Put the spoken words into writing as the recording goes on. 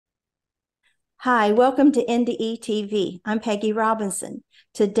Hi, welcome to NDE TV. I'm Peggy Robinson.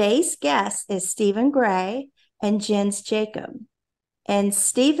 Today's guest is Stephen Gray and Jens Jacob. And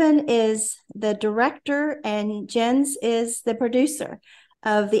Stephen is the director and Jens is the producer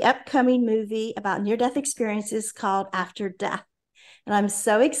of the upcoming movie about near-death experiences called After Death. And I'm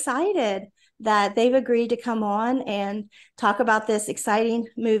so excited that they've agreed to come on and talk about this exciting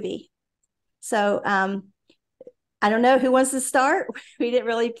movie. So I don't know who wants to start. We didn't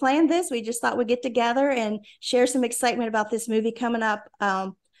really plan this. We just thought we'd get together and share some excitement about this movie coming up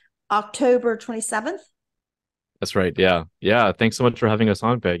October 27th. That's right. Yeah. Yeah. Thanks so much for having us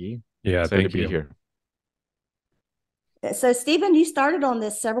on, Peggy. Yeah, Excited to thank be you. here. So, Stephen, you started on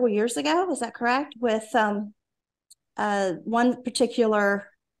this several years ago. Is that correct? With one particular,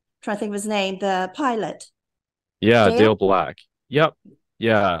 trying to think of his name, the pilot, Yeah, Dale. Dale Black. Yep.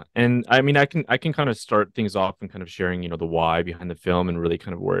 Yeah. And I mean I can kind of start things off and kind of sharing, the why behind the film and really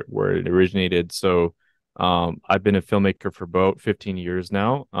kind of where it originated. So I've been a filmmaker for about 15 years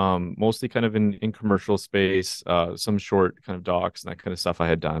now. Mostly kind of in commercial space, some short kind of docs and that kind of stuff I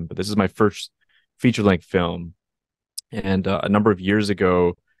had done. But this is my first feature-length film. And a number of years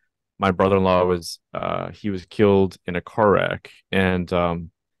ago, my brother-in-law was he was killed in a car wreck. And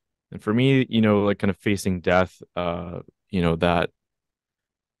for me, like kind of facing death, that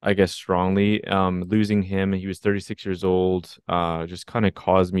I guess strongly, losing him, he was 36 years old, just kind of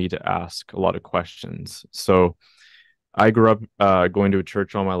caused me to ask a lot of questions. So I grew up going to a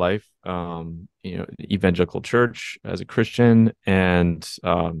church all my life, evangelical church as a Christian. And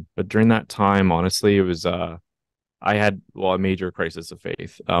but during that time, honestly, it was I had, well, a major crisis of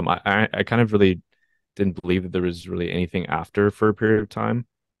faith. I kind of really didn't believe that there was really anything after for a period of time.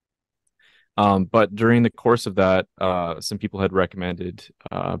 But during the course of that, some people had recommended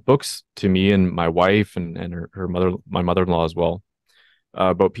books to me and my wife and her mother, my mother-in-law as well,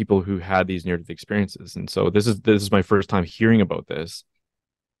 about people who had these near-death experiences. And so this is my first time hearing about this.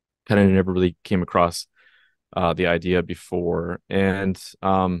 Kind of never really came across the idea before. And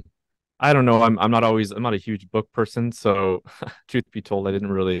I don't know, I'm not a huge book person, so truth be told, I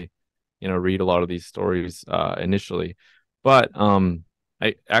didn't really, read a lot of these stories initially. But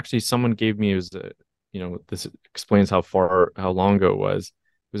I actually someone gave me, it was this explains how long ago it was.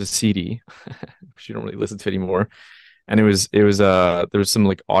 It was a CD, which you don't really listen to anymore. And it was there was some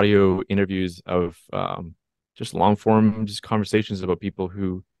like audio interviews of just long form just conversations about people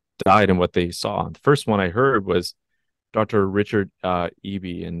who died and what they saw. The first one I heard was Dr. Richard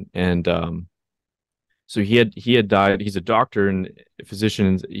Eby, and so he had died. He's a doctor and a physician.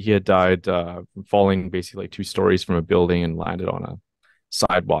 And he had died from falling basically like 2 stories from a building and landed on a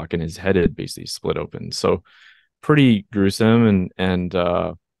sidewalk, and his head had basically split open. So pretty gruesome. And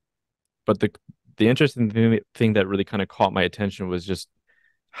but the interesting thing that really kind of caught my attention was just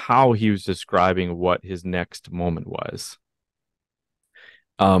how he was describing what his next moment was.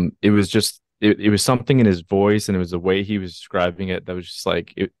 It was just it was something in his voice, and it was the way he was describing it that was just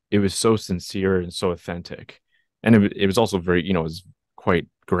like it was so sincere and so authentic. And it was also very, it was quite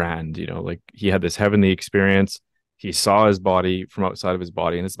grand, like he had this heavenly experience. He saw his body from outside of his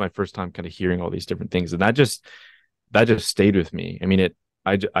body, and this is my first time kind of hearing all these different things, and that just stayed with me. I mean,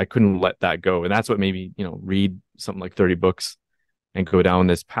 I couldn't let that go, and that's what made me, read something like 30 books and go down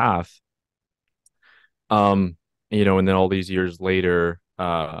this path. And then all these years later,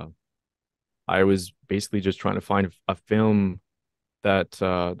 I was basically just trying to find a film that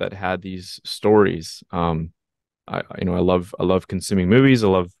had these stories. I love consuming movies. I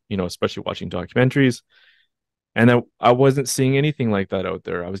love, especially watching documentaries. And I wasn't seeing anything like that out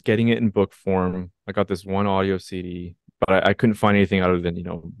there. I was getting it in book form. I got this one audio CD, but I couldn't find anything other than,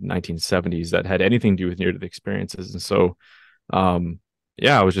 1970s that had anything to do with near-death experiences. And so,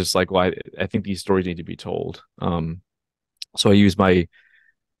 yeah, I was just like, well, I think these stories need to be told. So I used my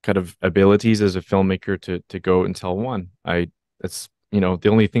kind of abilities as a filmmaker to go and tell one. That's, the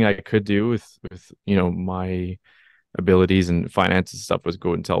only thing I could do with, my abilities and finances and stuff was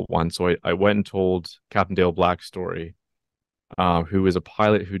go and tell one. So I went and told Captain Dale Black's story, who was a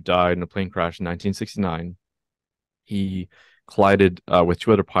pilot who died in a plane crash in 1969. He collided with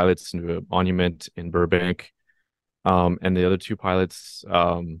two other pilots into a monument in Burbank, and the other two pilots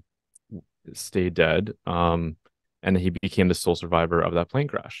stayed dead. And he became the sole survivor of that plane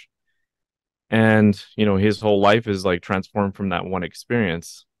crash. And his whole life is like transformed from that one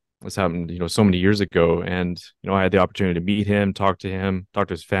experience. This happened, so many years ago. And I had the opportunity to meet him, talk to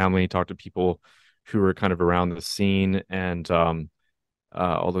his family, talk to people who were kind of around the scene, and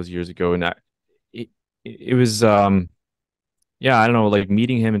all those years ago. And it, it was yeah, I don't know, like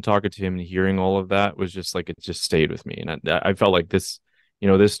meeting him and talking to him and hearing all of that was just like, it just stayed with me. And I felt like this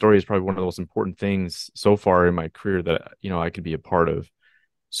this story is probably one of the most important things so far in my career that, I could be a part of.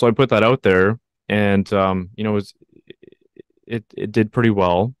 So I put that out there, and it did pretty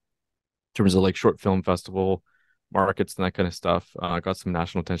well in terms of like short film festival markets and that kind of stuff. Got some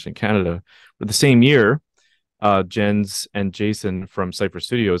national attention in Canada. But the same year, Jens and Jason from Cypher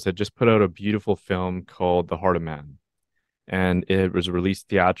Studios had just put out a beautiful film called The Heart of Man, and it was released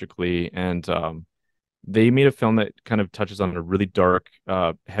theatrically. And they made a film that kind of touches on a really dark,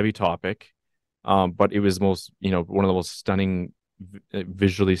 heavy topic, but it was one of the most stunning,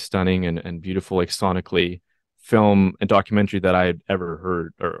 visually stunning and beautiful, like sonically, film and documentary that I had ever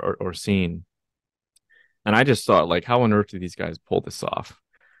heard or seen. And I just thought, like, how on earth do these guys pull this off?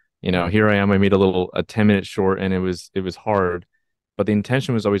 Here I am. I made a 10-minute short, and it was hard, but the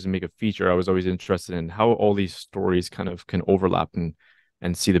intention was always to make a feature. I was always interested in how all these stories kind of can overlap and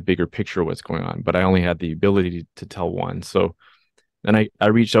see the bigger picture of what's going on. But I only had the ability to tell one. So then I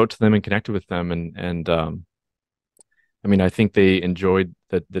reached out to them and connected with them, and I mean, I think they enjoyed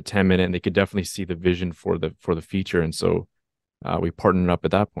the 10-minute, and they could definitely see the vision for the feature, and so we partnered up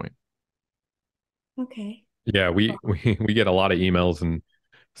at that point. Okay. Yeah, we get a lot of emails, and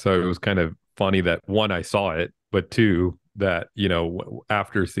so it was kind of funny that one, I saw it, but two, that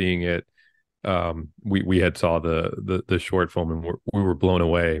after seeing it, we had saw the short film, and we were blown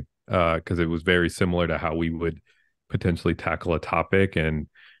away because it was very similar to how we would potentially tackle a topic, and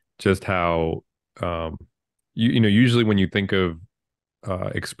just how usually when you think of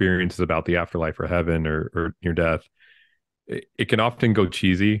experiences about the afterlife or heaven or near death, it can often go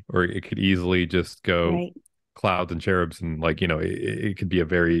cheesy, or it could easily just go Right. clouds and cherubs, and like it could be a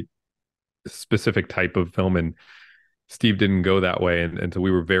very specific type of film, and Steve didn't go that way, and so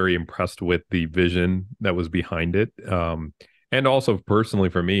we were very impressed with the vision that was behind it. And also personally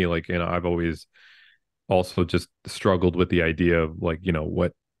for me, like I've always also just struggled with the idea of like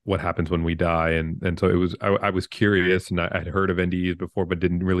what happens when we die, and so I was curious, and I'd heard of NDEs before but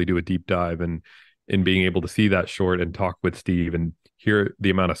didn't really do a deep dive, and in being able to see that short and talk with Steve and hear the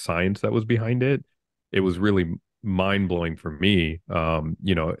amount of science that was behind it, it was really mind blowing for me,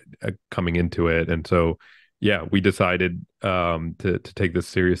 coming into it. And so, yeah, we decided to take this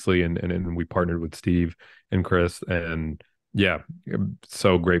seriously, and we partnered with Steve and Chris, and yeah, I'm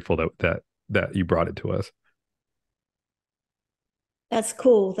so grateful that you brought it to us. That's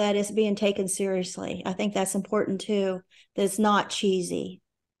cool that it's being taken seriously. I think that's important too. That it's not cheesy.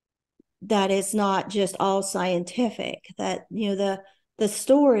 That it's not just all scientific. That the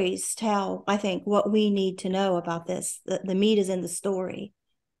stories tell, I think, what we need to know about this. The meat is in the story.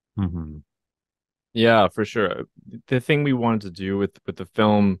 Mm-hmm. Yeah, for sure. The thing we wanted to do with the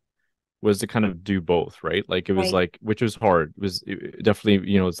film was to kind of do both, right? Like it was Right. like, which was hard.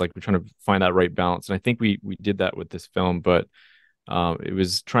 Definitely, it's like we're trying to find that right balance. And I think we did that with this film, but it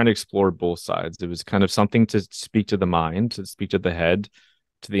was trying to explore both sides. It was kind of something to speak to the mind, to speak to the head,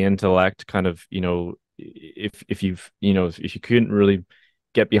 to the intellect, kind of, if you couldn't really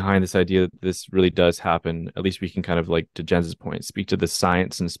get behind this idea that this really does happen, at least we can kind of, like, to Jens's point, speak to the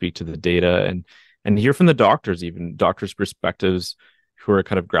science and speak to the data, and hear from the doctors, even doctors' perspectives, who are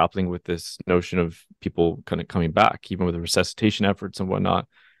kind of grappling with this notion of people kind of coming back, even with the resuscitation efforts and whatnot.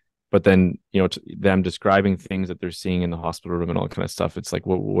 But then, them describing things that they're seeing in the hospital room and all that kind of stuff. It's like,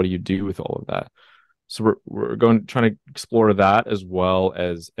 what do you do with all of that? So we're going trying to explore that, as well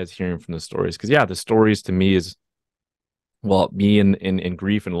as hearing from the stories. Because yeah, the stories to me is, well, me in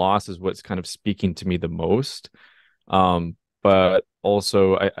grief and loss is what's kind of speaking to me the most. But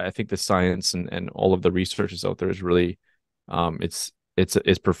also I think the science and all of the research out there is really, it's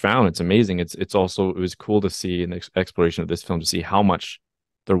profound. It's amazing. It's also, it was cool to see in the exploration of this film to see how much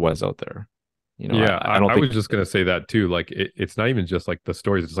there was out there. Yeah, I don't I think. was just gonna say that too. Like it's not even just like the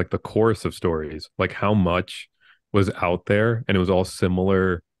stories; it's like the chorus of stories. Like how much was out there, and it was all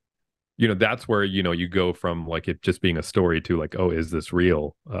similar. That's where you go from like it just being a story to like, oh, is this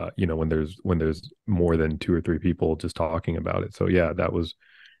real? When there's more than two or three people just talking about it. So yeah, that was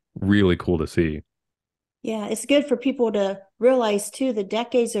really cool to see. Yeah, it's good for people to realize too the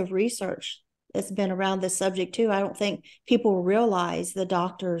decades of research that's been around this subject too. I don't think people realize, the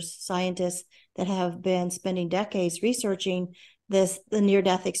doctors, scientists that have been spending decades researching the near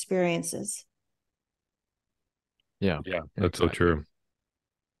death experiences. Yeah, Yeah, yeah, that's so exactly. true.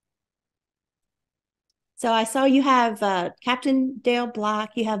 So I saw you have Captain Dale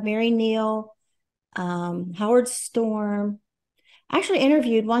Black, you have Mary Neal, Howard Storm. I actually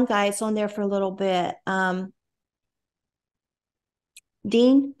interviewed one guy. It's on there for a little bit.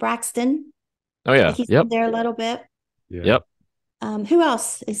 Dean Braxton. Oh I yeah. think he's Yep. on there a little bit. Yeah. Yep. Who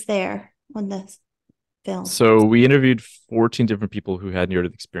else is there on this? film? So we interviewed 14 different people who had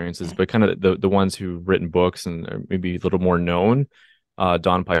near-death experiences, Okay. but kind of the ones who've written books and are maybe a little more known.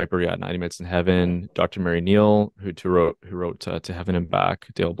 Don Piper, yeah, 90 Minutes in Heaven. Dr. Mary Neal, who wrote To Heaven and Back.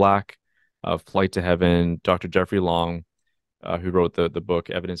 Dale Black, Flight to Heaven. Dr. Jeffrey Long, who wrote the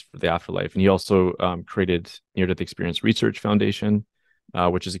book Evidence for the Afterlife, and he also created Near-Death Experience Research Foundation,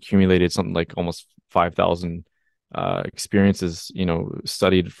 which has accumulated something like almost 5,000 experiences,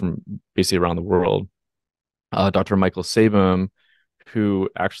 studied from basically around the world. Dr. Michael Sabum, who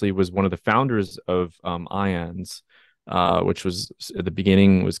actually was one of the founders of IONS, which was at the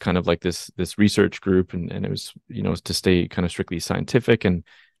beginning was kind of like this research group, and it was to stay kind of strictly scientific and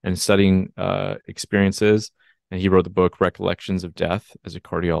studying experiences. And he wrote the book Recollections of Death as a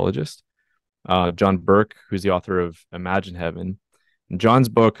cardiologist. John Burke, who's the author of Imagine Heaven. And John's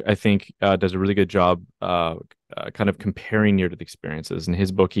book, I think, does a really good job kind of comparing near-death experiences. In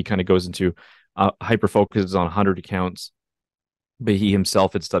his book, he kind of goes into hyper focuses on 100 accounts, but he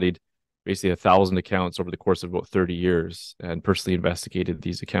himself had studied basically 1,000 accounts over the course of about 30 years and personally investigated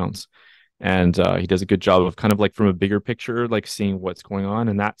these accounts. And he does a good job of kind of like from a bigger picture, like seeing what's going on.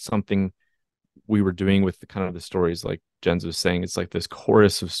 And that's something we were doing with the kind of the stories, like Jens was saying. It's like this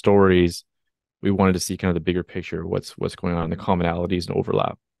chorus of stories. We wanted to see kind of the bigger picture, what's going on, the commonalities and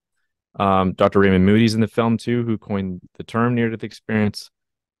overlap. Dr. Raymond Moody's in the film too, who coined the term near-death experience,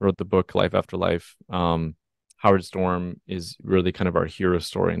 wrote the book Life After Life. Howard Storm is really kind of our hero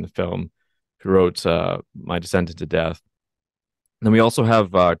story in the film, who wrote My Descent into Death. And then we also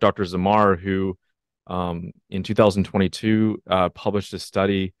have Dr. Zamar, who in 2022 published a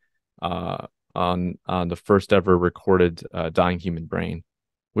study on the first ever recorded dying human brain,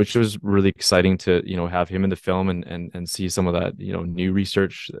 which was really exciting to have him in the film and see some of that new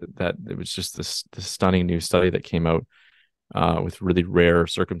research. That it was just this stunning new study that came out with really rare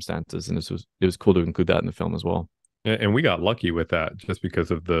circumstances, and it was cool to include that in the film as well. And we got lucky with that just because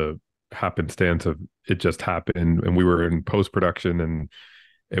of the happenstance of it just happened, and we were in post-production, and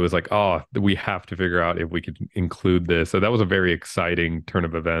it was like, oh, we have to figure out if we could include this. So that was a very exciting turn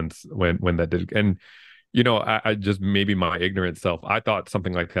of events when that did. And I just, maybe my ignorant self, I thought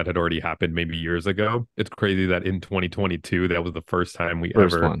something like that had already happened maybe years ago. It's crazy that in 2022 that was the first time we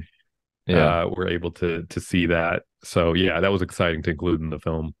ever were able to see that. So yeah, that was exciting to include in the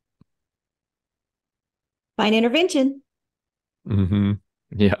film. Fine intervention. Mm-hmm.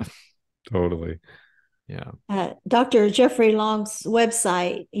 Yeah, totally. Yeah. Dr. Jeffrey Long's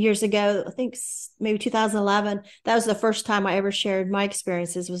website years ago, I think maybe 2011, that was the first time I ever shared my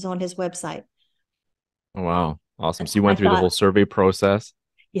experiences, was on his website. Oh, wow. Awesome. So you went through the whole survey process.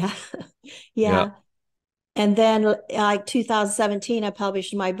 Yeah. Yeah. And then like 2017, I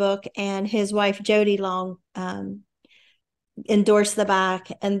published my book, and his wife, Jody Long, endorsed the back.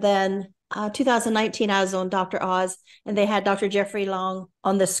 And then 2019, I was on Dr. Oz, and they had Dr. Jeffrey Long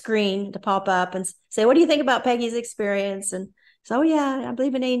on the screen to pop up and say, what do you think about Peggy's experience? And so, oh, yeah, I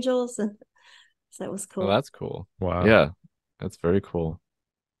believe in angels. And so that was cool. Oh, that's cool. Wow. Yeah, that's very cool.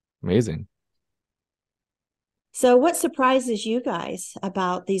 Amazing. So what surprises you guys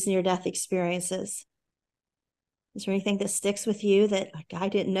about these near-death experiences? Is there anything that sticks with you that, like, I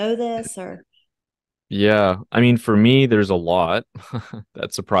didn't know this? Or Yeah, I mean, for me, there's a lot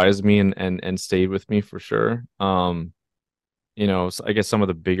that surprised me and stayed with me for sure. So I guess some of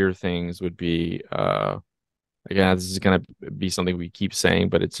the bigger things would be again, this is gonna be something we keep saying,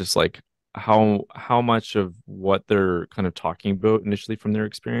 but it's just like how much of what they're kind of talking about initially from their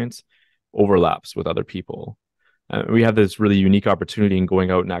experience overlaps with other people. We have this really unique opportunity in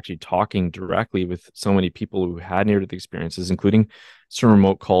going out and actually talking directly with so many people who had near-death experiences, including some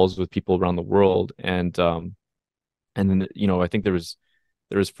remote calls with people around the world. And then I think there was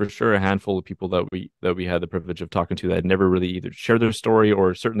for sure a handful of people that we had the privilege of talking to that had never really either shared their story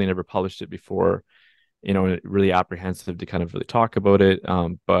or certainly never published it before. Really apprehensive to kind of really talk about it.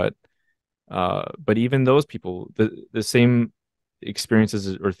 But even those people, the same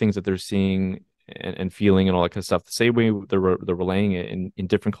experiences or things that they're seeing and feeling and all that kind of stuff, the same way they're relaying it in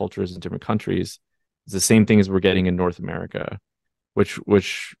different cultures and different countries, it's the same thing as we're getting in North America, which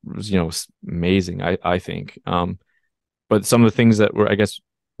was amazing, I think. But some of the things that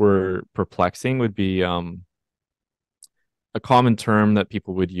were perplexing would be a common term that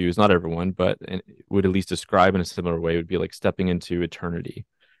people would use, not everyone, but would at least describe in a similar way, would be like stepping into eternity.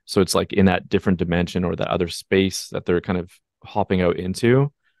 So it's like in that different dimension or that other space that they're kind of hopping out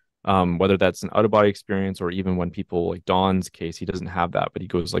into, whether that's an out of body experience or even when people, like Don's case, he doesn't have that, but he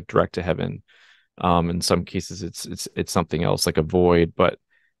goes like direct to heaven. In some cases it's something else, like a void. But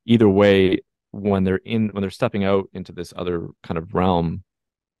either way, when they're stepping out into this other kind of realm,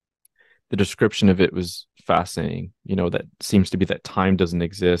 the description of it was fascinating. That seems to be that time doesn't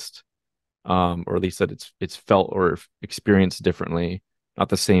exist, or at least that it's felt or experienced differently, not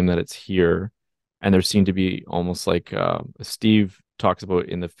the same that it's here. And there seemed to be almost like Steve talks about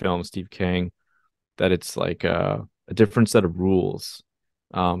in the film, Steve Kang, that it's like a different set of rules.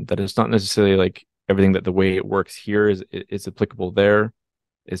 That it's not necessarily like everything that the way it works here is applicable there.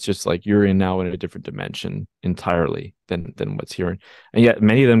 It's just like you're now in a different dimension entirely than what's here, and yet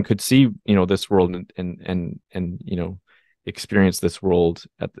many of them could see this world and experience this world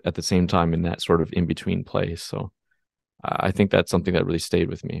at the same time in that sort of in between place. So I think that's something that really stayed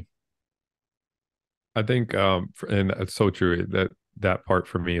with me. I think, and it's so true that part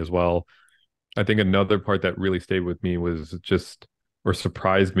for me as well. I think another part that really stayed with me was just, or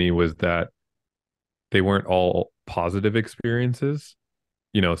surprised me, was that they weren't all positive experiences.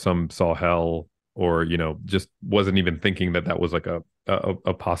 Some saw hell, or just wasn't even thinking that was like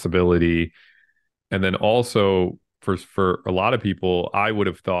a possibility. And then also for a lot of people, I would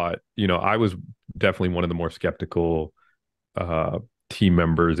have thought, I was definitely one of the more skeptical team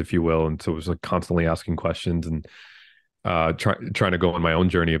members, if you will, and so it was like constantly asking questions and trying to go on my own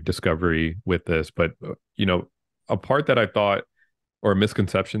journey of discovery with this. But a part that I thought, or a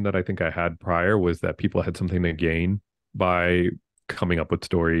misconception that I think I had prior, was that people had something to gain by coming up with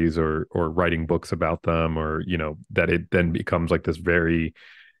stories or writing books about them, or that it then becomes like this very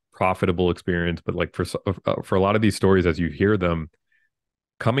profitable experience. But like for a lot of these stories, as you hear them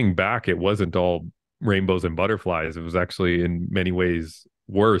coming back, it wasn't all rainbows and butterflies. It was actually in many ways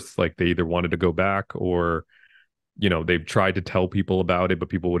worse. Like they either wanted to go back, or they've tried to tell people about it, but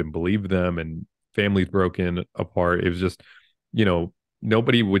people wouldn't believe them, and families broken apart. It was just,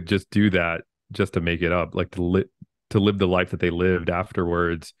 nobody would just do that just to make it up, like to live the life that they lived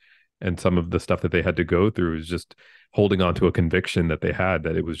afterwards. And some of the stuff that they had to go through is just holding on to a conviction that they had,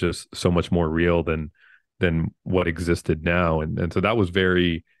 that it was just so much more real than what existed now. And so that was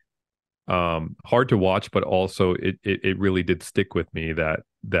very hard to watch, but also it really did stick with me that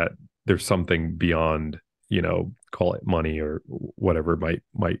there's something beyond, call it money or whatever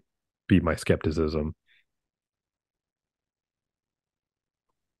might be my skepticism.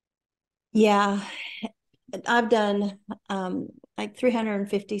 Yeah, I've done like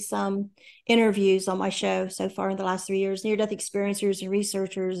 350 some interviews on my show so far in the last 3 years, near-death experiencers and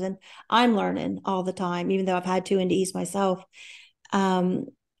researchers, and I'm learning all the time, even though I've had 2 NDEs myself.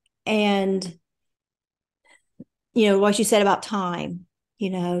 And what you said about time,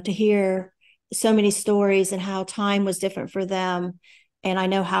 to hear so many stories and how time was different for them, and I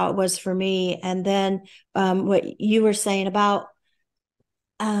know how it was for me. And then what you were saying about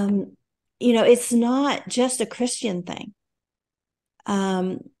it's not just a Christian thing.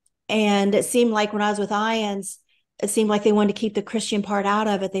 And it seemed like when I was with IANS, it seemed like they wanted to keep the Christian part out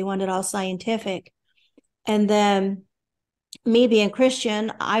of it. They wanted it all scientific. And then me being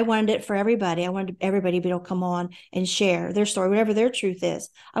Christian, I wanted it for everybody. I wanted everybody to be able to come on and share their story, whatever their truth is.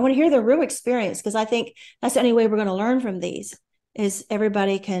 I want to hear their real experience, because I think that's the only way we're going to learn from these, is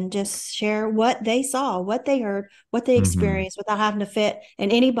everybody can just share what they saw, what they heard, what they experienced, without having to fit in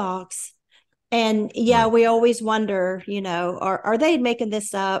any box. And yeah, Right. we always wonder, are they making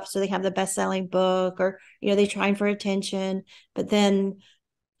this up so they have the best-selling book, or, they trying for attention? But then,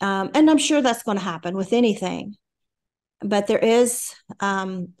 and I'm sure that's going to happen with anything. But there is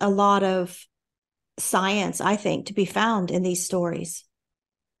a lot of science, I think, to be found in these stories,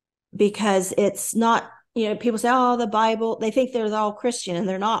 because it's not, people say, oh, the Bible, they think they're all Christian, and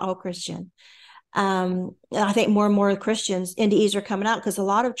they're not all Christian. And I think more and more Christians, NDEs are coming out, because a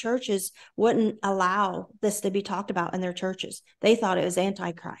lot of churches wouldn't allow this to be talked about in their churches. They thought it was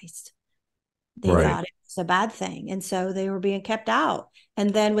Antichrist. They Right. thought it was a bad thing. And so they were being kept out.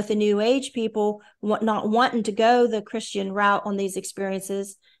 And then with the New Age people not wanting to go the Christian route on these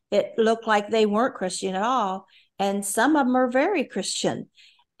experiences, it looked like they weren't Christian at all. And some of them are very Christian.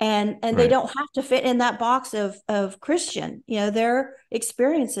 And they Right. don't have to fit in that box of Christian. They're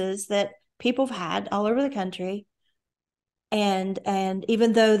experiences that people have had all over the country. And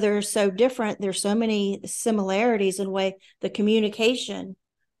even though they're so different, there's so many similarities in the way the communication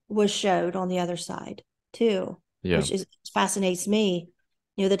was showed on the other side too, Yeah. which fascinates me.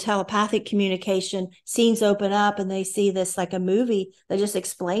 The telepathic communication, scenes open up and they see this like a movie that just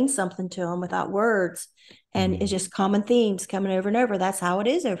explains something to them without words. And it's just common themes coming over and over. That's how it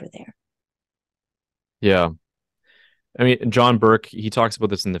is over there. Yeah. I mean, John Burke, he talks about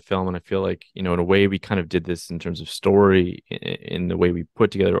this in the film, and I feel like, in a way we kind of did this in terms of story in the way we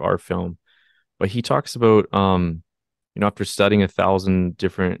put together our film. But he talks about, after studying 1,000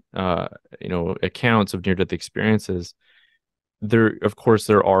 different, accounts of near-death experiences, of course,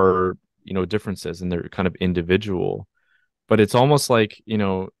 there are differences, and they're kind of individual. But it's almost like,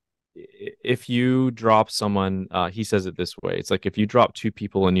 if you drop someone, he says it this way. It's like if you drop two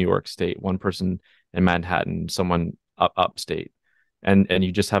people in New York State, one person in Manhattan, someone upstate, and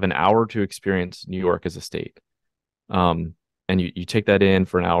you just have an hour to experience New York as a state. And you take that in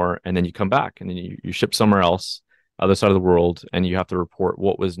for an hour, and then you come back, and then you ship somewhere else, other side of the world, and you have to report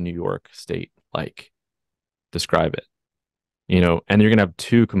what was New York State like. Describe it, and you're gonna have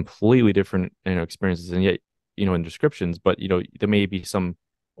two completely different, experiences, and yet, in descriptions, but there may be some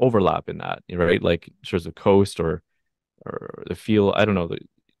overlap in that, right? Like shows the coast or the feel, I don't know,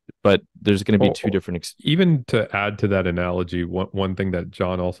 but there's going to be two different even to add to that analogy, one thing that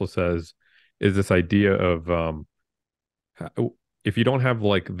John also says is this idea of if you don't have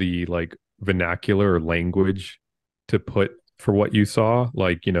like the vernacular or language to put for what you saw,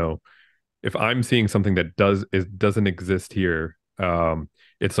 like, if I'm seeing something that doesn't exist here,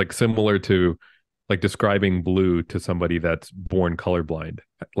 it's like similar to like describing blue to somebody that's born colorblind.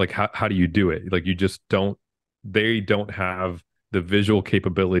 Like how do you do it? Like they don't have the visual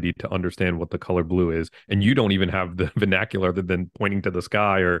capability to understand what the color blue is, and you don't even have the vernacular other than pointing to the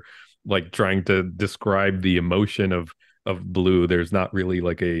sky or like trying to describe the emotion of blue. There's not really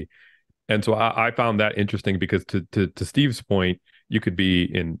like and so I found that interesting because to Steve's point, you could be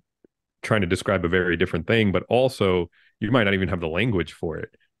in trying to describe a very different thing, but also you might not even have the language for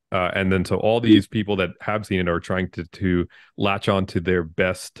it. And then so all these people that have seen it are trying to latch on to their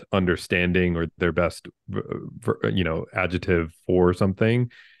best understanding or their best, adjective for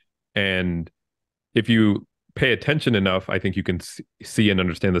something. And if you pay attention enough, I think you can see and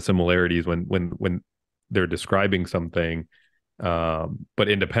understand the similarities when they're describing something. But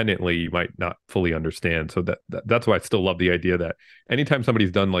independently, you might not fully understand. So that's why I still love the idea that anytime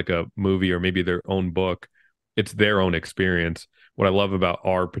somebody's done like a movie or maybe their own book, it's their own experience. What I love about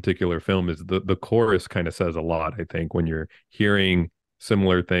our particular film is the chorus kind of says a lot, I think, when you're hearing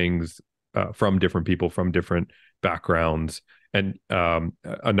similar things from different people, from different backgrounds. And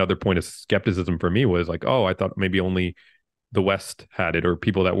another point of skepticism for me was like, oh, I thought maybe only the West had it or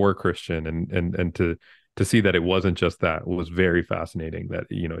people that were Christian. And to see that it wasn't just that was very fascinating, that,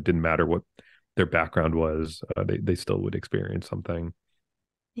 it didn't matter what their background was. They still would experience something.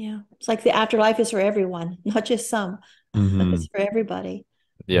 Yeah. It's like the afterlife is for everyone, not just some. Mm-hmm. It's for everybody.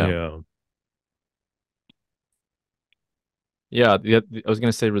 Yeah. I was going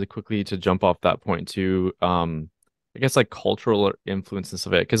to say really quickly to jump off that point too. I guess like cultural influences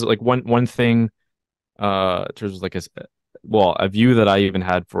of it. Because like one thing, in terms of like a view that I even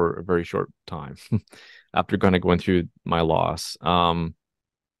had for a very short time after kind of going through my loss,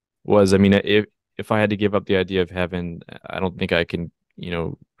 was, I mean, if I had to give up the idea of heaven, I don't think I can,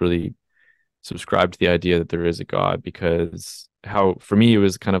 really subscribe to the idea that there is a God, because for me, it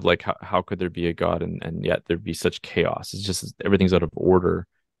was kind of like, how could there be a God and yet there'd be such chaos? It's just everything's out of order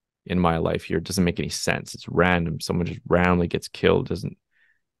in my life here. It doesn't make any sense. It's random. Someone just randomly gets killed. Doesn't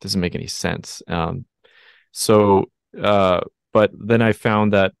make any sense. But then I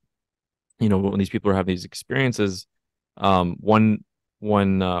found that, when these people are having these experiences, one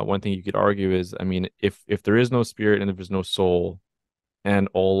thing you could argue is, I mean, if there is no spirit and if there's no soul, and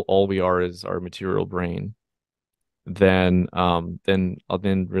all we are is our material brain, then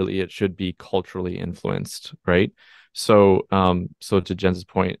really it should be culturally influenced, right? So to Jen's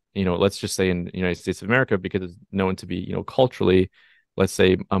point, let's just say in the United States of America, because it's known to be, culturally, let's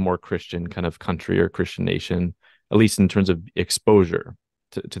say a more Christian kind of country or Christian nation, at least in terms of exposure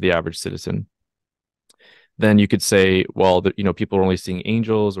to the average citizen, then you could say, well, people are only seeing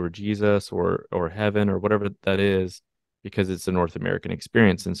angels or Jesus or heaven or whatever that is, because it's a North American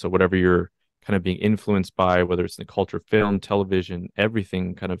experience. And so whatever you're kind of being influenced by, whether it's in the culture, film, television,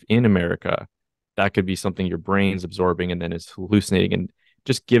 everything kind of in America, that could be something your brain's absorbing and then is hallucinating and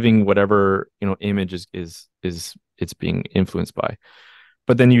just giving whatever, image is it's being influenced by.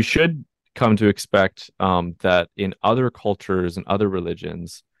 But then you should come to expect that in other cultures and other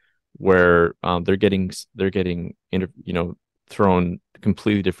religions where they're getting thrown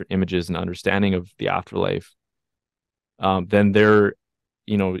completely different images and understanding of the afterlife, then their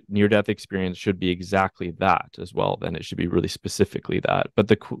near-death experience should be exactly that as well. Then it should be really specifically that. But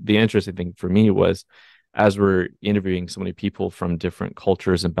the interesting thing for me was, as we're interviewing so many people from different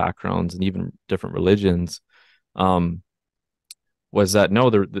cultures and backgrounds and even different religions, was that no,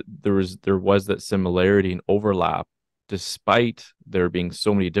 there was that similarity and overlap, despite there being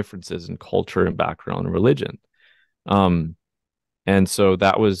so many differences in culture and background and religion. And so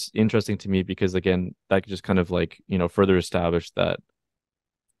that was interesting to me, because again, that just kind of like, further established that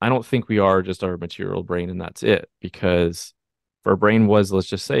I don't think we are just our material brain and that's it, because if our brain was, let's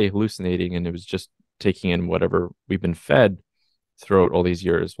just say, hallucinating, and it was just taking in whatever we've been fed throughout all these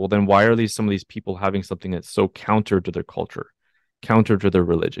years, well, then why are some of these people having something that's so counter to their culture, counter to their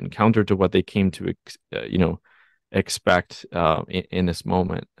religion, counter to what they came to, expect in this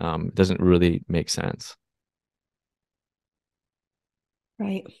moment? It doesn't really make sense.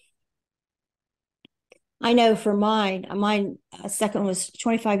 Right. I know for mine, second was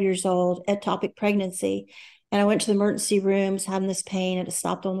 25 years old, ectopic pregnancy. And I went to the emergency rooms having this pain, and it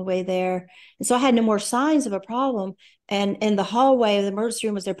stopped on the way there. And so I had no more signs of a problem. And in the hallway of the emergency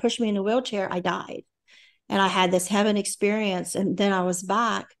room, as they're pushing me in a wheelchair, I died. And I had this heaven experience. And then I was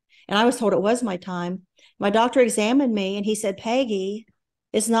back, and I was told it was my time. My doctor examined me, and he said, Peggy,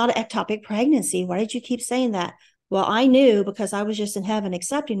 it's not an ectopic pregnancy. Why did you keep saying that? Well, I knew, because I was just in heaven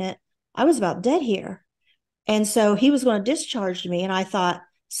accepting it. I was about dead here. And so he was going to discharge me. And I thought,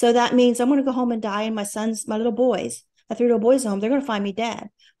 so that means I'm going to go home and die. And my little boys, I have 3 little boys home, they're going to find me dead.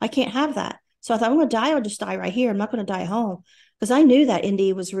 I can't have that. So I thought, I'm going to die. I'll just die right here. I'm not going to die home, because I knew that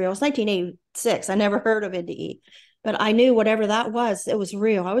NDE was real. It's 1986. I never heard of NDE, but I knew whatever that was, it was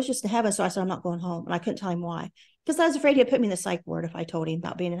real. I was just in heaven. So I said, I'm not going home. And I couldn't tell him why, because I was afraid he'd put me in the psych ward if I told him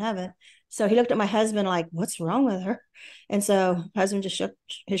about being in heaven. So he looked at my husband like, what's wrong with her? And so my husband just shook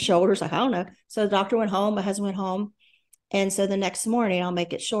his shoulders like, I don't know. So the doctor went home. My husband went home. And so the next morning, I'll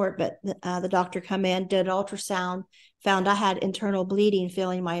make it short, but the doctor come in, did an ultrasound, found I had internal bleeding,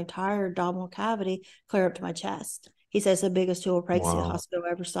 filling my entire abdominal cavity clear up to my chest. He says the biggest tool pregnancy the hospital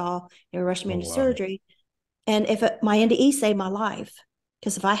ever saw. They rushed me into surgery. And my NDE saved my life,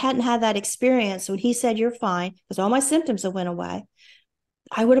 because if I hadn't had that experience, when he said, you're fine, because all my symptoms have went away,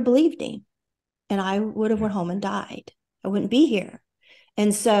 I would have believed him, and I would have went home and died. I wouldn't be here.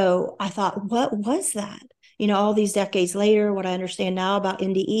 And so I thought, what was that? All these decades later, what I understand now about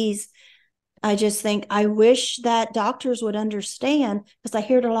NDEs, I just think I wish that doctors would understand, because I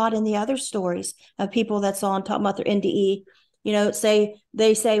hear it a lot in the other stories of people that's on talking about their NDE.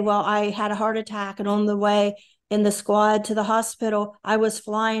 They say, well, I had a heart attack, and on the way in the squad to the hospital, I was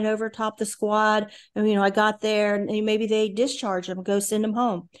flying over top the squad, and I got there, and maybe they discharge them, go send them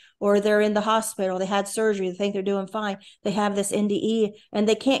home, or they're in the hospital, they had surgery, they think they're doing fine, they have this NDE, and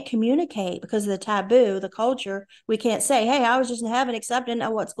they can't communicate because of the taboo, the culture. We can't say, hey, I was just in heaven except I didn't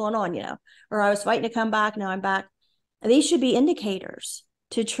know what's going on, or I was fighting to come back, now I'm back. And these should be indicators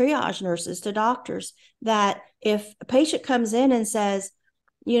to triage nurses, to doctors, that if a patient comes in and says,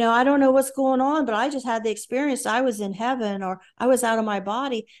 I don't know what's going on, but I just had the experience, I was in heaven, or I was out of my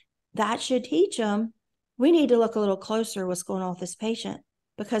body, that should teach them, we need to look a little closer what's going on with this patient,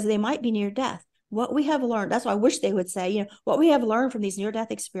 because they might be near death. What we have learned, that's why I wish they would say, what we have learned from these near-death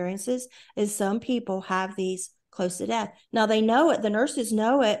experiences is some people have these close to death. Now, they know it, the nurses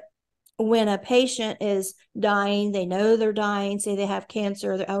know it, when a patient is dying, they know they're dying, say they have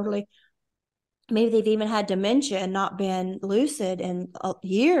cancer, they're elderly, maybe they've even had dementia and not been lucid in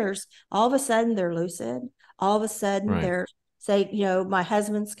years. All of a sudden they're lucid. All of a sudden they're say, my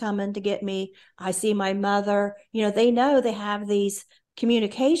husband's coming to get me. I see my mother. They know they have these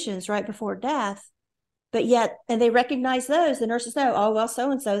communications right before death, but yet, and they recognize those. The nurses know, oh, well,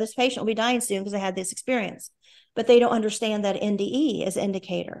 so-and-so, this patient will be dying soon because they had this experience. But they don't understand that NDE is an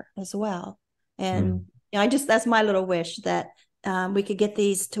indicator as well. And that's my little wish, that we could get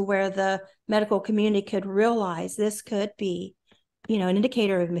these to where the medical community could realize this could be, an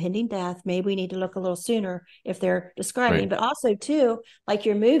indicator of impending death. Maybe we need to look a little sooner if they're describing, but also too, like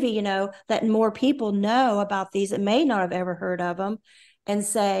your movie, that more people know about these that may not have ever heard of them, and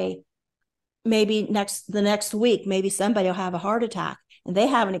say, maybe the next week, maybe somebody will have a heart attack and they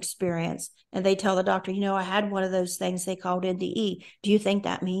have an experience, and they tell the doctor, I had one of those things they called NDE. Do you think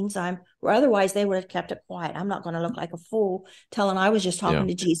that means or otherwise they would have kept it quiet. I'm not going to look like a fool telling I was just talking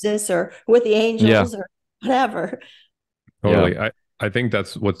to Jesus or with the angels or whatever. Totally. I think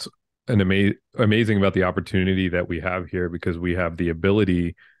that's what's amazing about the opportunity that we have here, because we have the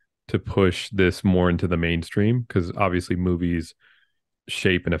ability to push this more into the mainstream, because obviously movies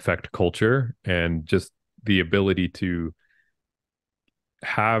shape and affect culture, and just the ability to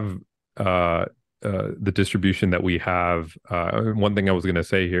have the distribution that we have. One thing I was going to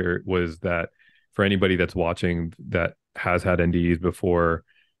say here was that for anybody that's watching that has had NDEs before,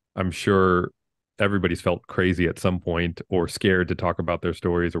 I'm sure everybody's felt crazy at some point or scared to talk about their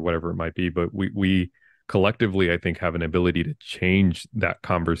stories or whatever it might be. But we collectively, I think, have an ability to change that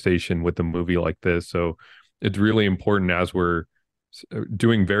conversation with a movie like this. So it's really important, as we're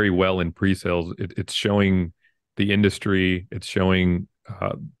doing very well in pre-sales. It's showing the industry, it's showing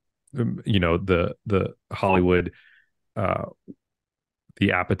the Hollywood, the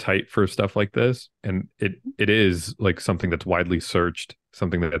the appetite for stuff like this, and it is like something that's widely searched,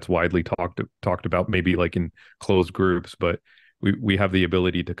 something that's widely talked about, maybe like in closed groups, but we have the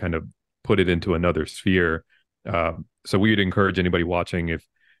ability to kind of put it into another sphere. So we would encourage anybody watching, if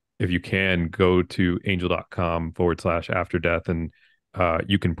you can, go to angel.com/after death, and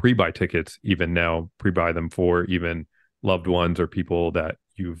you can pre-buy tickets even now, pre-buy them for even loved ones or people that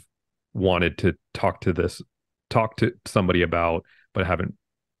you've wanted to talk to somebody about, but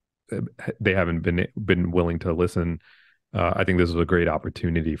they haven't been willing to listen. I think this is a great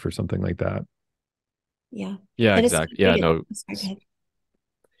opportunity for something like that. Yeah. Yeah, And exactly. Yeah, no.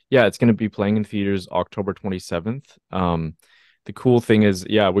 Yeah, it's going to be playing in theaters October 27th. The cool thing is,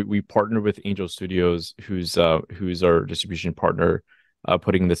 yeah, we partner with Angel Studios, who's our distribution partner,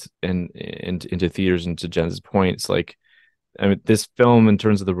 putting this into theaters. And to Jen's point, it's like, I mean, this film in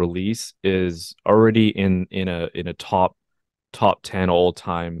terms of the release is already in a top 10 all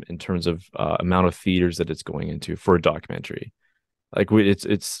time in terms of amount of theaters that it's going into for a documentary. Like it's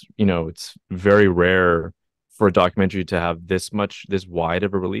it's very rare for a documentary to have this wide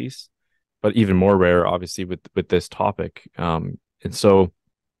of a release, but even more rare, obviously, with this topic. And so,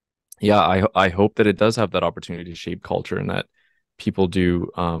 yeah, I hope that it does have that opportunity to shape culture, and that people do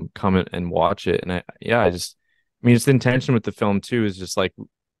come and watch it. And I mean, it's the intention with the film too, is just like,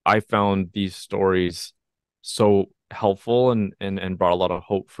 I found these stories so helpful and brought a lot of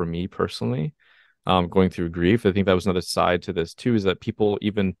hope for me personally, going through grief. I think that was another side to this too, is that people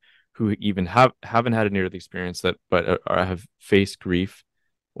who even haven't had a near death experience, but have faced grief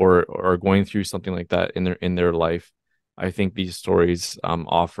or are going through something like that in their life. I think these stories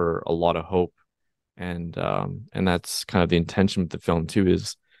offer a lot of hope, and that's kind of the intention with the film too,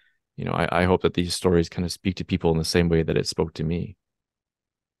 is, I hope that these stories kind of speak to people in the same way that it spoke to me.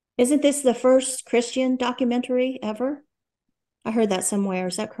 Isn't this the first Christian documentary ever? I heard that somewhere.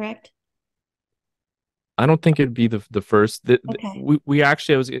 Is that correct? I don't think it'd be the first. Okay. We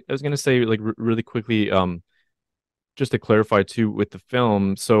actually, I was gonna say, like, really quickly, just to clarify too with the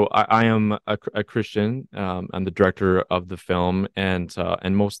film. So I am a Christian. I'm the director of the film, and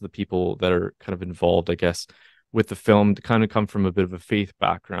most of the people that are kind of involved, I guess, with the film kind of come from a bit of a faith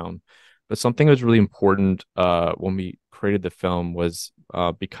background. But something that was really important when we created the film was,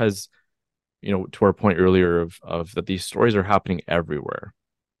 because, to our point earlier of that these stories are happening everywhere,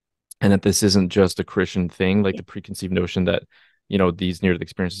 and that this isn't just a Christian thing, like the preconceived notion that, these near-death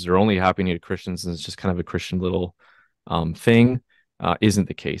experiences are only happening to Christians and it's just kind of a Christian little thing, isn't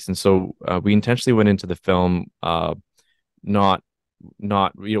the case. And so we intentionally went into the film, not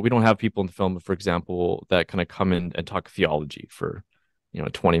we don't have people in the film, for example, that kind of come in and talk theology for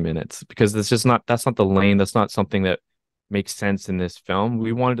 20 minutes, because that's not the lane. That's not something that makes sense in this film.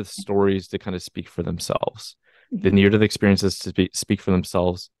 We wanted the stories to kind of speak for themselves, the near-death experiences to speak for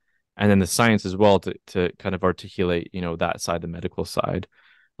themselves, and then the science as well to kind of articulate that side, the medical side.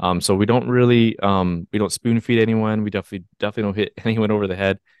 So we don't really we don't spoon feed anyone. We definitely don't hit anyone over the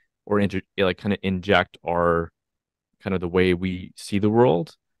head, or kind of inject our kind of the way we see the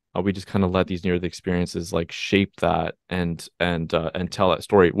world. We just kind of let these near-death experiences like shape that and tell that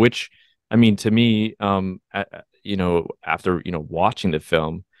story. Which, I mean, to me, after watching the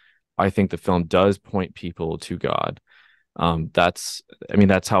film, I think the film does point people to God. That's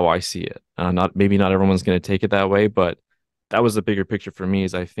how I see it. Not everyone's going to take it that way, but that was the bigger picture for me.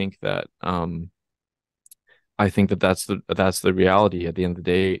 Is I think that that's the reality at the end of the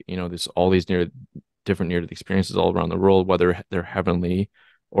day. There's all these different near-death experiences all around the world, whether they're heavenly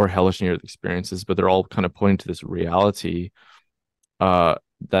or hellish near-death experiences, but they're all kind of pointing to this reality, that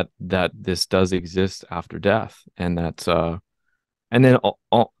this does exist after death, and that and then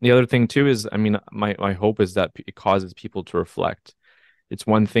the other thing too is, I mean, my hope is that it causes people to reflect. It's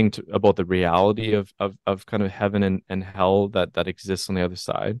one thing about the reality of kind of heaven and hell that exists on the other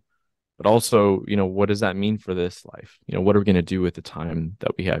side, but also, what does that mean for this life? What are we going to do with the time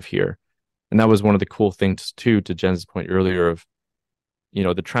that we have here? And that was one of the cool things too, to Jen's point earlier, of,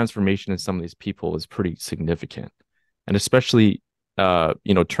 the transformation in some of these people is pretty significant, and especially,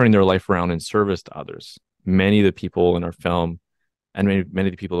 turning their life around in service to others. Many of the people in our film, and many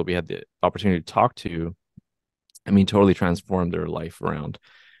of the people that we had the opportunity to talk to, I mean, totally transformed their life around.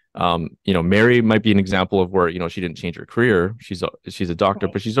 Mary might be an example of where, she didn't change her career. She's a doctor,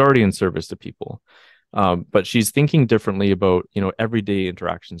 Right. but she's already in service to people. But she's thinking differently about, everyday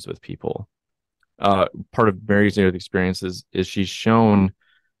interactions with people. Part of Mary's near experiences is she's shown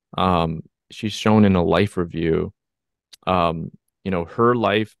in a life review, her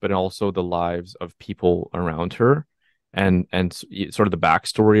life, but also the lives of people around her, and sort of the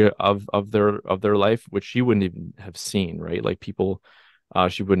backstory of their life, which she wouldn't even have seen, right? Like people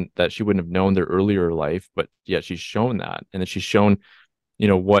she wouldn't have known their earlier life, but yet she's shown that, and then she's shown,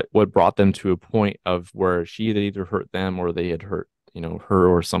 what brought them to a point of where she had either hurt them or they had hurt, her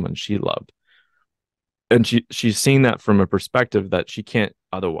or someone she loved. And she's seeing that from a perspective that she can't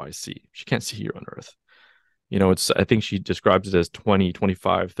otherwise see. She can't see here on Earth. I think she describes it as 20,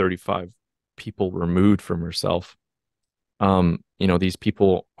 25, 35 people removed from herself. These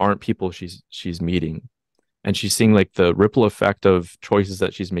people aren't people she's meeting. And she's seeing like the ripple effect of choices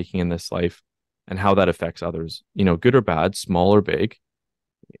that she's making in this life and how that affects others, good or bad, small or big.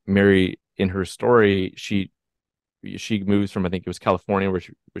 Mary, in her story, she moves from, I think it was California, where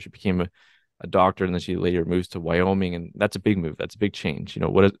she became a doctor, and then she later moves to Wyoming, and that's a big move. That's a big change.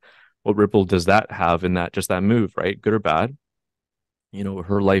 What ripple does that have in that, just that move, right? Good or bad?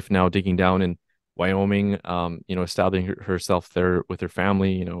 Her life now digging down in Wyoming, establishing herself there with her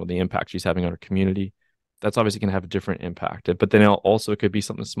family, the impact she's having on her community. That's obviously going to have a different impact. But then also it could be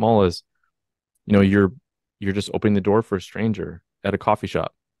something small as, you're just opening the door for a stranger at a coffee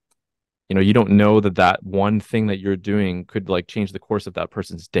shop. You don't know that one thing that you're doing could like change the course of that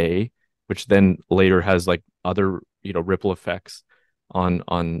person's day, which then later has like other, ripple effects on,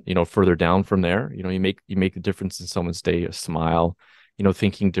 further down from there. You make the difference in someone's day, a smile,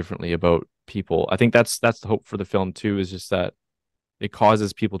 thinking differently about people. I think that's the hope for the film too, is just that it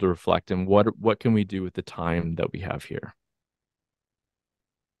causes people to reflect, and what can we do with the time that we have here.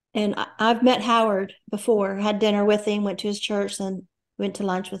 And I've met Howard before, had dinner with him, went to his church, and went to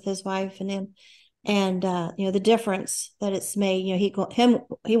lunch with his wife and him. And the difference that it's made.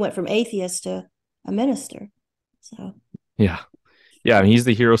 He went from atheist to a minister. So yeah, and he's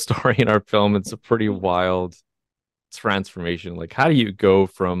the hero story in our film. It's a pretty wild transformation. Like, how do you go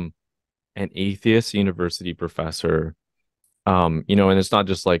from an atheist university professor, and it's not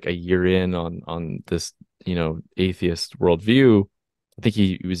just like a year in on this, atheist worldview. I think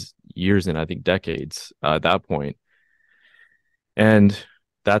he was years in, I think decades at that point. And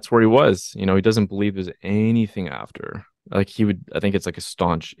that's where he was. He doesn't believe there's anything after. Like I think it's like a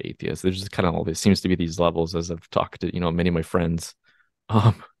staunch atheist. There's just kind of always seems to be these levels, as I've talked to, many of my friends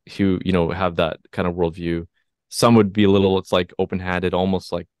who, have that kind of worldview. Some would be a little, it's like open-handed,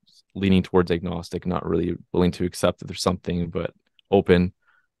 almost like leaning towards agnostic, not really willing to accept that there's something, but open.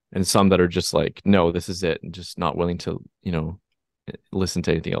 And some that are just like, no, this is it, and just not willing to, listen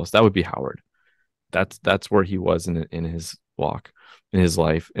to anything else. That would be Howard. That's where he was in his walk, in his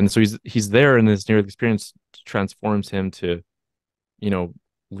life. And so he's there, and this near-death experience transforms him to,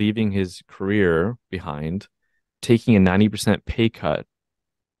 leaving his career behind, taking a 90% pay cut,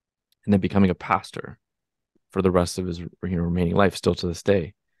 and then becoming a pastor for the rest of his remaining life, still to this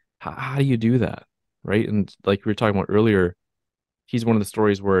day. How do you do that, right? And like we were talking about earlier, he's one of the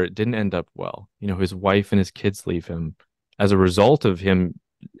stories where it didn't end up well. His wife and his kids leave him as a result of him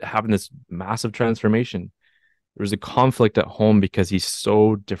having this massive transformation. There was a conflict at home because he's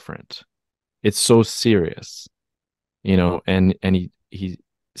so different. It's so serious, and he's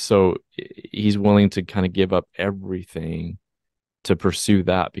willing to kind of give up everything to pursue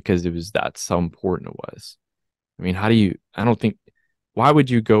that because that's how important it was. I mean, why would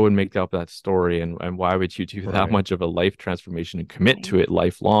you go and make up that story, and why would you do that much of a life transformation and commit to it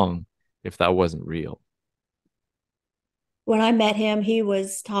lifelong if that wasn't real? When I met him, he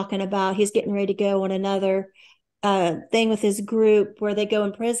was talking about he's getting ready to go on another thing with his group where they go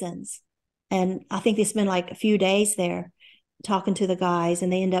in prisons. And I think they spend like a few days there talking to the guys,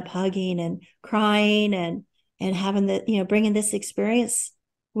 and they end up hugging and crying and having bringing this experience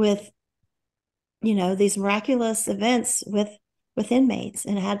with, these miraculous events with inmates,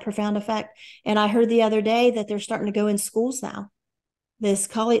 and it had profound effect. And I heard the other day that they're starting to go in schools now. These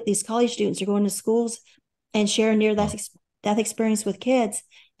college students are going to schools and sharing near-death experience with kids,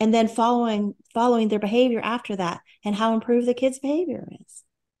 and then following their behavior after that, and how improved the kids' behavior is.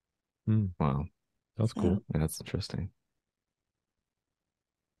 Wow, that's cool. Yeah, that's interesting.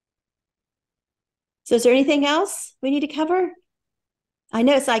 So is there anything else we need to cover? I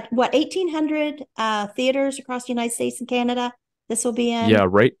know it's like 1,800 theaters across the United States and Canada this will be in.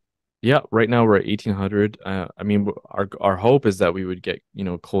 Right now we're at 1,800. I mean, our hope is that we would get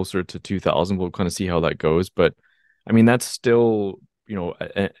closer to 2,000. We'll kind of see how that goes, but I mean, that's still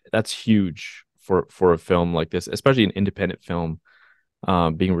that's huge for a film like this, especially an independent film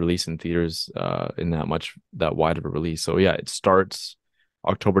being released in theaters in that wide of a release. So yeah, it starts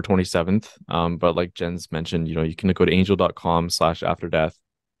October 27th. But like Jen's mentioned, you can go to angel.com/afterdeath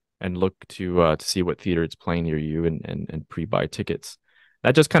and look to see what theater it's playing near you, and pre-buy tickets.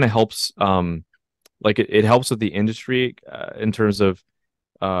 That just kind of helps. It helps with the industry in terms of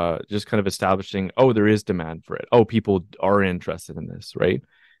just kind of establishing, oh, there is demand for it. Oh, people are interested in this, right?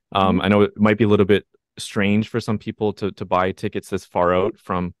 Mhm. I know it might be a little bit strange for some people to buy tickets this far out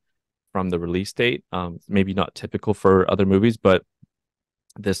from the release date. Maybe not typical for other movies, but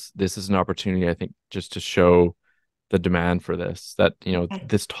this is an opportunity, I think, just to show the demand for this. That Okay.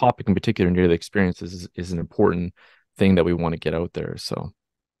 this topic in particular, near the experience, is an important thing that we want to get out there. So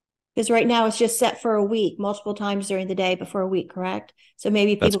Because right now it's just set for a week, multiple times during the day, but for a week, correct? So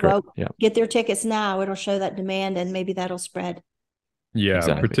maybe that's people correct. go Yeah, get their tickets now. It'll show that demand, and maybe that'll spread. Yeah,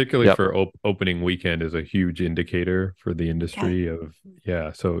 exactly. particularly Yep. for opening weekend is a huge indicator for the Okay. industry of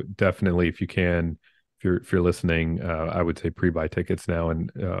yeah. So definitely, if you can, if you're listening, I would say pre-buy tickets now,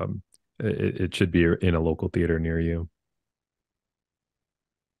 and it should be in a local theater near you.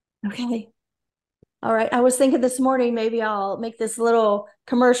 Okay. All right. I was thinking this morning, maybe I'll make this little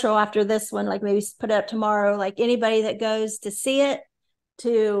commercial after this one, like maybe put it up tomorrow. Like anybody that goes to see it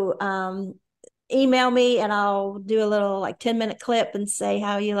to email me, and I'll do a little like 10-minute clip and say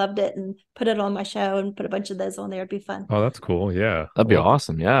how you loved it and put it on my show and put a bunch of those on there. It'd be fun. Oh, that's cool. Yeah, I That'd be love that.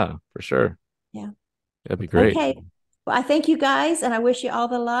 awesome. Yeah, for sure. Yeah. That'd be great. Okay. Well, I thank you guys, and I wish you all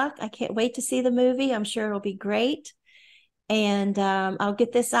the luck. I can't wait to see the movie. I'm sure it'll be great. And I'll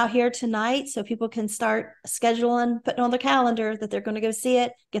get this out here tonight so people can start scheduling, putting on their calendar that they're going to go see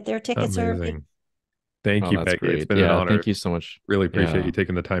it, get their tickets early. Amazing. Thank Oh, you, that's Peggy. It's great. been an Yeah, honor. thank you so much. Really appreciate Yeah. you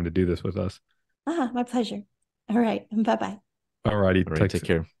taking the time to do this with us. My pleasure. All right. Bye bye. All righty. All right, take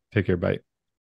care. Take care. Bye.